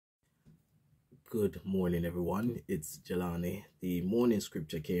Good morning, everyone. It's Jelani. The morning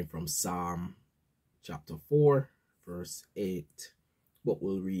scripture came from Psalm chapter 4, verse 8, but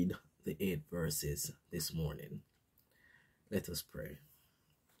we'll read the 8 verses this morning. Let us pray.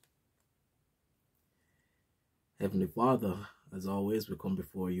 Heavenly Father, as always, we come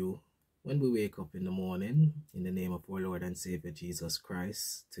before you when we wake up in the morning in the name of our Lord and Savior Jesus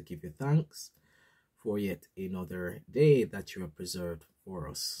Christ to give you thanks for yet another day that you have preserved for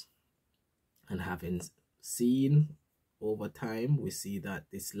us. And having seen over time, we see that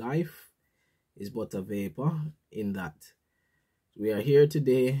this life is but a vapor, in that we are here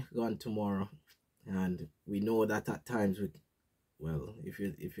today, gone tomorrow. And we know that at times, if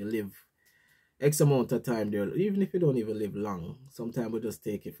you live X amount of time there, even if you don't even live long, sometimes we just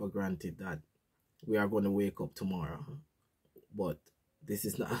take it for granted that we are going to wake up tomorrow. But this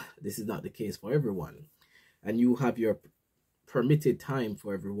is not the case for everyone. And you have your permitted time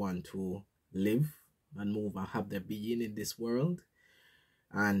for everyone to live and move and have their being in this world,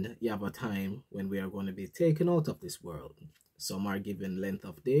 and you have a time when we are going to be taken out of this world. Some are given length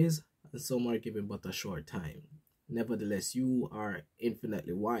of days and some are given but a short time. Nevertheless, you are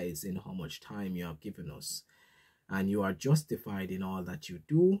infinitely wise in how much time you have given us, and you are justified in all that you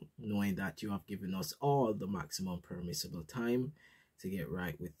do, knowing that you have given us all the maximum permissible time to get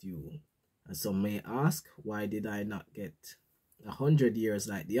right with you. And some may ask, why did I not get 100 years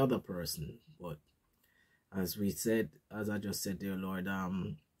like the other person? But as I just said, dear Lord,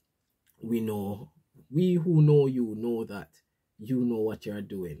 we who know you know that you know what you're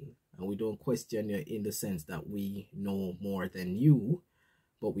doing, and we don't question you in the sense that we know more than you,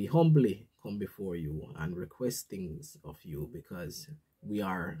 but we humbly come before you and request things of you, because we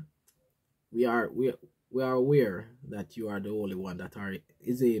are aware that you are the only one that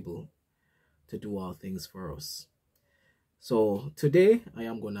is able to do all things for us. So today I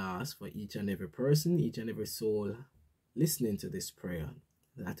am going to ask for each and every person, each and every soul listening to this prayer,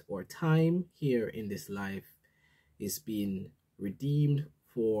 that our time here in this life is being redeemed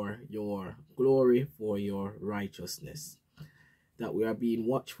for your glory, for your righteousness, that we are being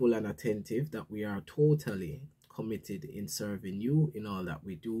watchful and attentive, that we are totally committed in serving you in all that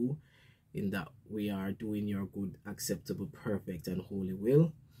we do, in that we are doing your good, acceptable, perfect, and holy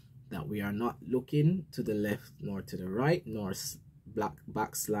will, that we are not looking to the left nor to the right, nor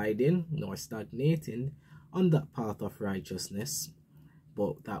backsliding, nor stagnating on that path of righteousness,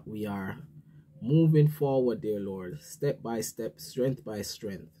 but that we are moving forward, dear Lord, step by step, strength by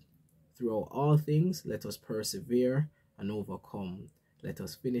strength. Throughout all things, let us persevere and overcome. Let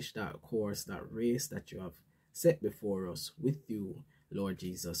us finish that course, that race that you have set before us with you, Lord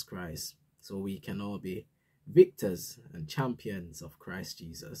Jesus Christ, so we can all be victors and champions of Christ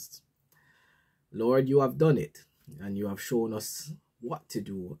Jesus. Lord, you have done it, and you have shown us what to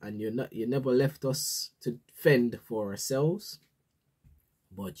do, and you never left us to fend for ourselves,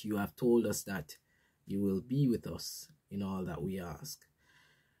 but you have told us that you will be with us in all that we ask.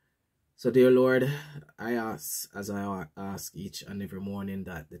 So, dear Lord, I ask, as I ask each and every morning,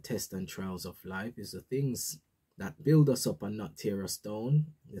 that the tests and trials of life is the things that build us up and not tear us down,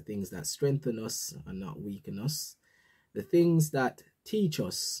 the things that strengthen us and not weaken us, the things that teach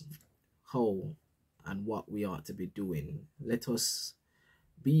us how and what we ought to be doing. Let us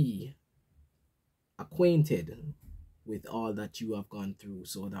be acquainted with all that you have gone through,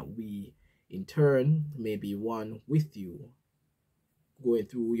 so that we in turn may be one with you. Going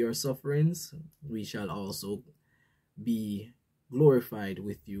through your sufferings, we shall also be glorified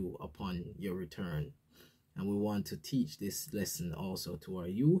with you upon your return. And we want to teach this lesson also to our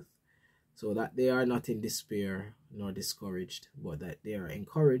youth, so that they are not in despair nor discouraged, but that they are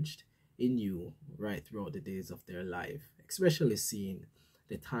encouraged in you right throughout the days of their life, especially seeing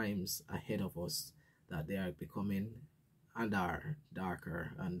the times ahead of us, that they are becoming and are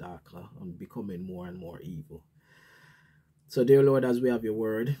darker and darker and becoming more and more evil. So, dear Lord, as we have your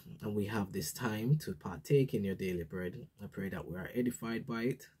word and we have this time to partake in your daily bread, I pray that we are edified by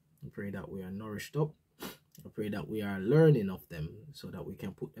it. I pray that we are nourished up. I pray that we are learning of them, so that we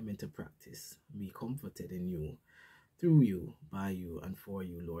can put them into practice, be comforted in you, through you, by you, and for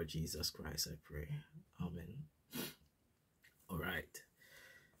you, Lord Jesus Christ, I pray. Amen. All right.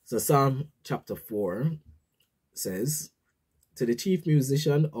 So Psalm chapter 4 says, to the chief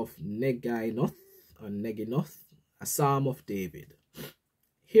musician of Neginoth, a psalm of David.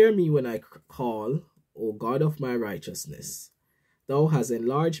 Hear me when I call, O God of my righteousness. Thou hast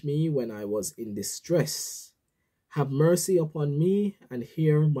enlarged me when I was in distress. Have mercy upon me and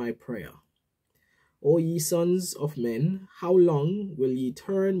hear my prayer. O ye sons of men, how long will ye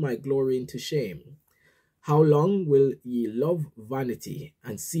turn my glory into shame? How long will ye love vanity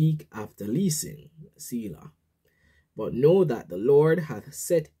and seek after leasing? Selah. But know that the Lord hath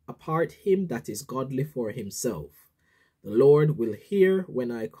set apart him that is godly for himself. The Lord will hear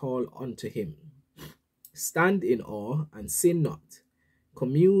when I call unto him. Stand in awe and sin not.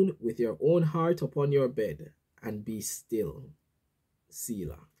 Commune with your own heart upon your bed and be still.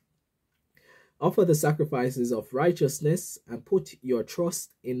 Selah. Offer the sacrifices of righteousness and put your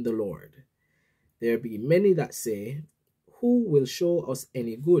trust in the Lord. There be many that say, who will show us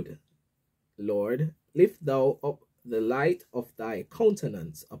any good? Lord, lift thou up the light of thy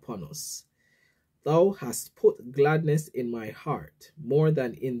countenance upon us. Thou hast put gladness in my heart, more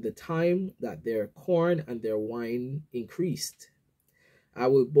than in the time that their corn and their wine increased. I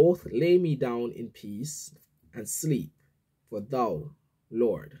will both lay me down in peace and sleep, for thou,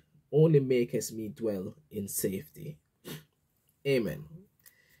 Lord, only makest me dwell in safety. Amen.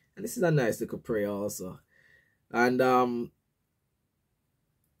 And this is a nice little prayer also. And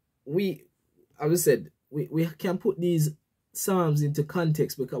we, as I said, we can put these Psalms into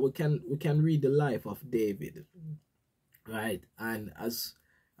context because we can read the life of David, right? And as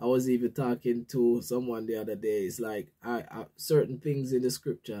I was even talking to someone the other day, it's like I certain things in the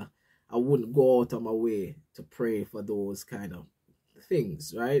scripture, I wouldn't go out of my way to pray for those kind of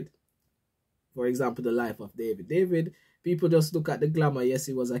things, right? For example, the life of David. David, people just look at the glamour. Yes,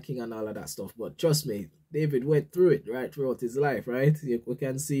 he was a king and all of that stuff, but trust me, David went through it, right, throughout his life, right? We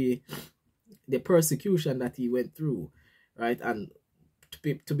can see the persecution that he went through, right? And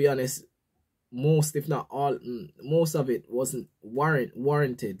to be honest, most, if not all, most of it wasn't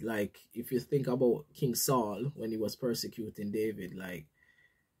warranted. Like, if you think about King Saul when he was persecuting David, like,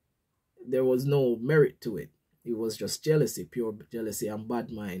 there was no merit to it. It was just jealousy, pure jealousy and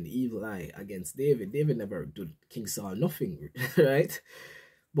bad mind, evil eye against David. David never did King Saul nothing, right?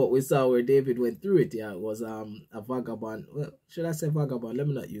 But we saw where David went through it. Yeah, it was a vagabond. Well, should I say vagabond? Let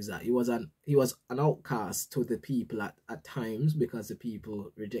me not use that. He was an outcast to the people at times because the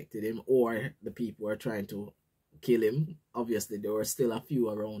people rejected him, or the people were trying to kill him. Obviously, there were still a few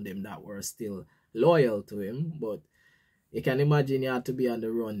around him that were still loyal to him. But you can imagine you had to be on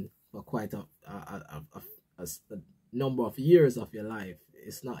the run for quite a number of years of your life.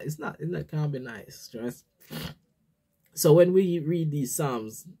 It can't be nice, stress. So when we read these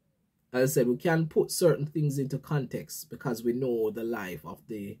Psalms, as I said, we can put certain things into context because we know the life of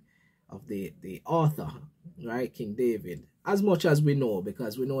the author, right, King David, as much as we know,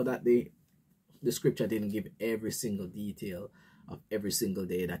 because we know that the scripture didn't give every single detail of every single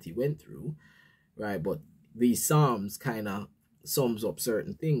day that he went through, right? But these Psalms kind of sums up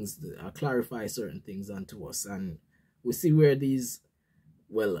certain things, clarify certain things unto us, and we see where these,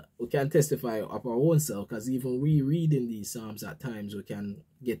 well, we can testify of our own self, because even we reading these Psalms at times, we can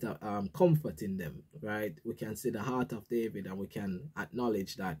get comfort in them, right? We can see the heart of David, and we can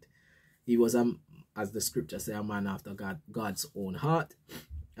acknowledge that he was, as the scripture say, a man after God's own heart,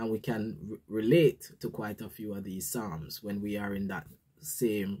 and we can relate to quite a few of these Psalms when we are in that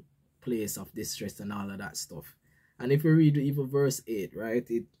same place of distress and all of that stuff. And if we read even verse 8, right,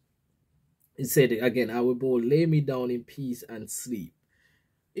 it said again, I will both lay me down in peace and sleep.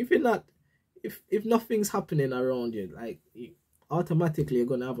 If you're not, if nothing's happening around you, like, automatically you're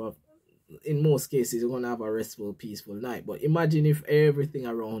gonna have in most cases, you're gonna have a restful, peaceful night. But imagine if everything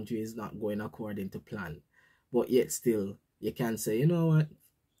around you is not going according to plan, but yet still you can say, you know what,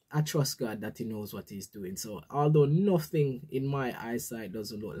 I trust God that he knows what he's doing. So although nothing in my eyesight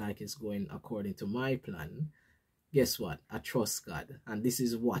doesn't look like it's going according to my plan, guess what? I trust God, and this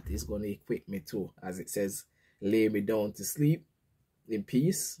is what is going to equip me to, as it says, lay me down to sleep in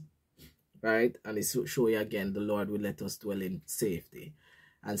peace, right? And it's show you again, the Lord will let us dwell in safety.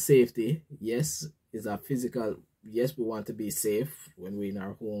 And safety, yes, is a physical, yes, we want to be safe when we're in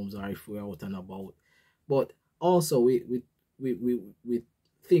our homes or if we're out and about, but also we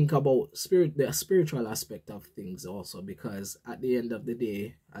think about the spiritual aspect of things also, because at the end of the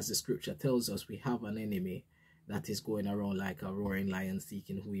day, as the scripture tells us, we have an enemy that is going around like a roaring lion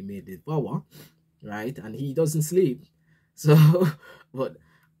seeking who he may devour, right? And he doesn't sleep. So, but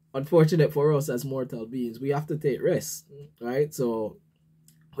unfortunate for us as mortal beings, we have to take rest, right? So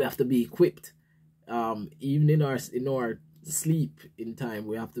we have to be equipped. Even in our sleep in time,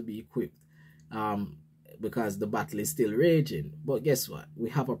 we have to be equipped, because the battle is still raging. But guess what?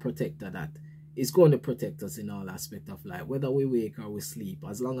 We have a protector that is going to protect us in all aspects of life, whether we wake or we sleep,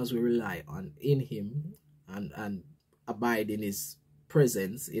 as long as we rely in him and abide in his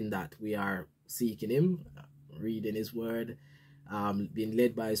presence, in that we are seeking him, reading his word, being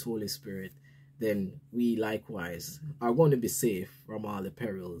led by his Holy Spirit, then we likewise are going to be safe from all the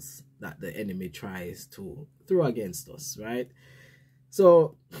perils that the enemy tries to throw against us, right?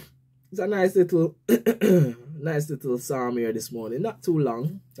 So it's a nice little nice little psalm here this morning. Not too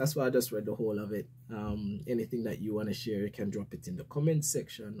long. That's why I just read the whole of it. Anything that you want to share, you can drop it in the comment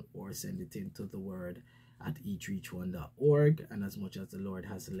section or send it into the word at eachreachone.org. And as much as the Lord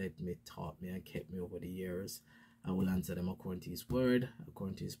has led me, taught me, and kept me over the years, I will answer them according to his word,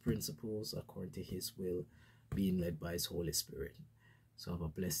 according to his principles, according to his will, being led by his Holy Spirit. So have a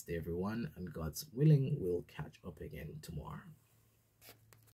blessed day, everyone, and God's willing, we'll catch up again tomorrow.